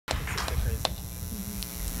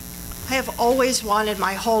I have always wanted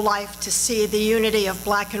my whole life to see the unity of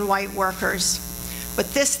black and white workers.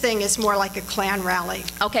 But this thing is more like a Klan rally.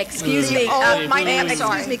 Okay, excuse me. My name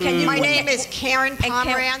is Karen And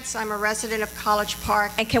Pomerantz. I'm a resident of College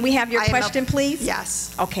Park. And can we have your question, please?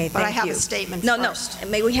 Yes. Okay, thank you. But I have a statement first. No.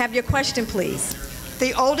 May we have your question, please?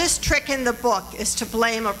 The oldest trick in the book is to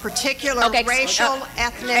blame a particular racial,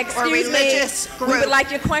 ethnic, or religious group we would like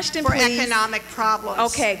your question, for please. economic problems.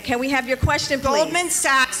 Okay, can we have your question, please? Goldman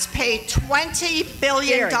Sachs paid $20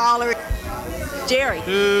 billion. Jerry.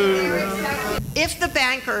 If the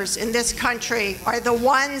bankers in this country are the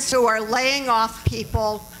ones who are laying off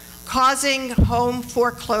people, causing home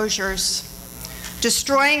foreclosures,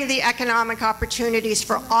 destroying the economic opportunities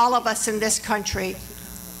for all of us in this country,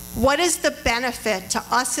 what is the benefit to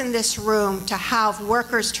us in this room to have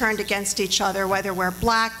workers turned against each other, whether we're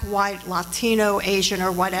black, white, Latino, Asian,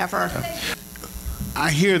 or whatever?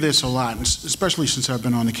 I hear this a lot, especially since I've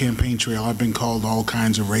been on the campaign trail. I've been called all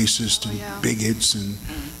kinds of racist and bigots and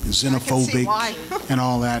xenophobic and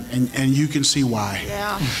all that, and you can see why.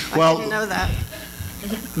 Yeah, well, I didn't know that.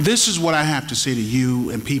 This is what I have to say to you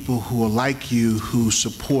and people who are like you who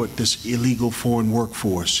support this illegal foreign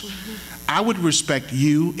workforce. I would respect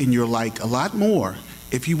you and your like a lot more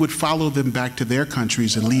if you would follow them back to their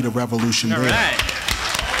countries and lead a revolution there. Right.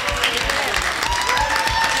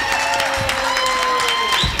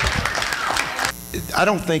 I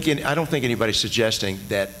don't think anybody's suggesting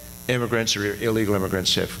that immigrants or illegal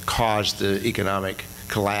immigrants have caused the economic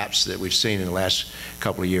collapse that we've seen in the last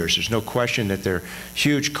couple of years. There's no question that there are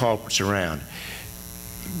huge culprits around.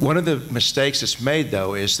 One of the mistakes that's made,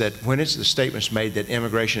 though, is that when the statement's made that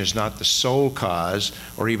immigration is not the sole cause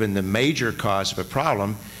or even the major cause of a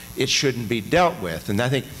problem, it shouldn't be dealt with. And I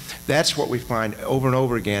think that's what we find over and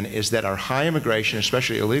over again, is that our high immigration,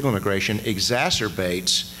 especially illegal immigration,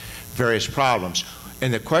 exacerbates various problems.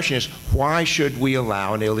 And the question is, why should we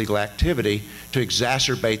allow an illegal activity to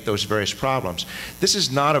exacerbate those various problems? This is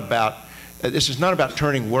not about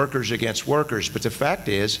turning workers against workers, but the fact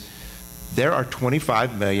is, there are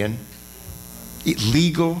 25 million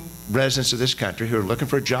legal residents of this country who are looking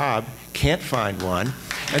for a job, can't find one,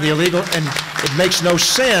 and it makes no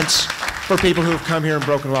sense for people who have come here and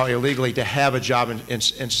broken law illegally to have a job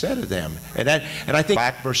instead of them. And I think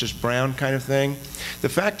black versus brown kind of thing. The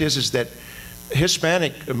fact is that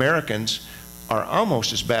Hispanic Americans are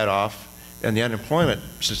almost as bad off in the unemployment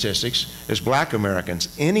statistics as black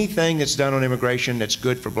Americans. Anything that's done on immigration that's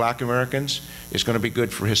good for black Americans is going to be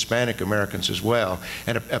good for Hispanic Americans as well.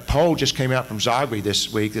 And a poll just came out from Zogby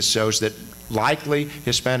this week that shows that likely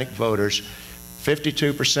Hispanic voters,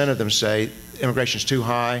 52% of them say immigration is too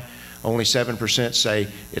high, only 7% say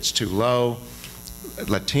it's too low.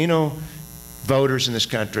 Latino voters in this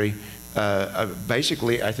country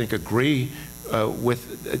basically, I think, agree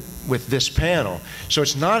with this panel. So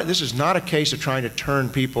this is not a case of trying to turn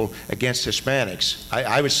people against Hispanics.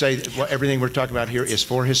 I would say that everything we're talking about here is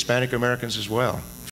for Hispanic Americans as well.